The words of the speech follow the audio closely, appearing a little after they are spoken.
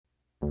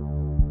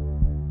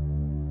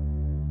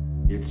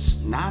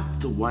It's not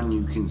the one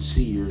you can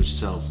see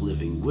yourself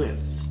living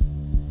with.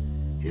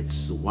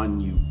 It's the one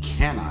you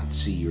cannot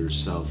see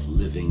yourself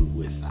living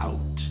without.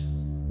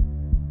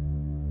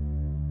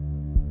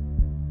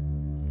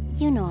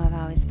 You know I've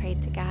always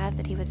prayed to God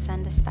that he would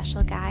send a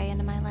special guy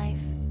into my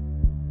life.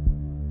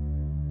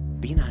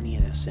 Being on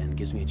ENSN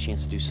gives me a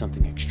chance to do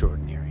something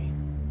extraordinary.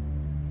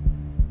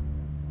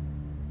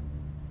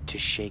 To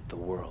shake the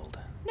world.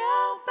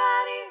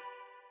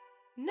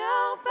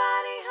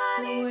 Nobody,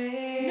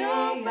 honey,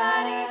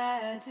 nobody,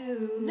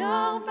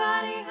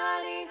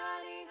 honey.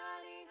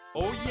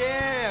 Oh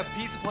yeah,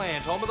 Pizza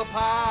Plant, home of the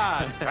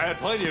pod. I had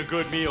plenty of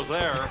good meals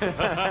there.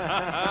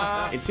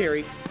 And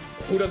Terry,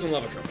 who doesn't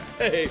love a comeback?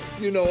 Hey,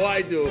 you know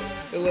I do.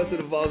 Unless it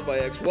involves my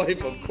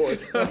ex-wife, of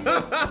course.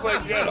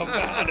 Forget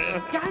about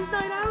it. Guys'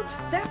 night out?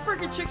 That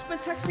frickin' chick's been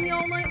texting me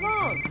all night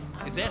long.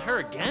 Is that her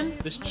again?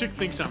 This chick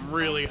thinks I'm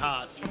really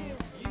hot.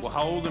 Well,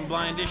 how old and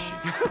blind is she?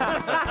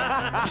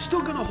 You're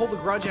still gonna hold a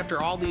grudge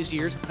after all these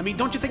years? I mean,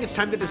 don't you think it's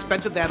time to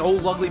dispense with that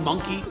old ugly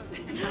monkey?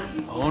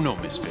 Oh no,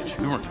 Miss Fish,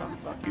 we weren't talking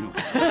about you.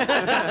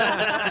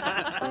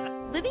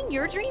 Living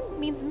your dream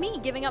means me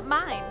giving up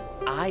mine.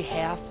 I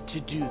have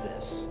to do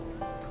this.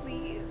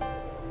 Please.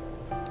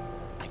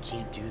 I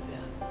can't do that.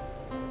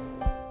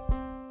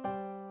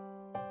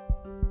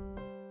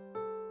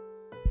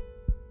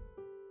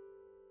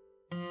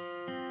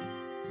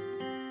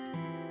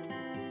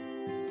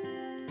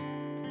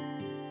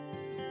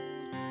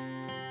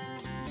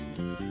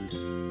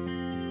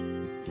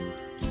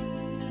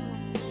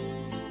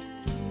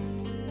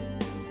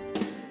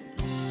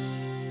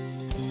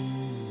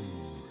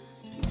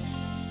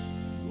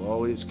 You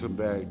always come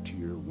back to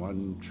your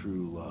one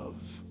true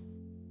love.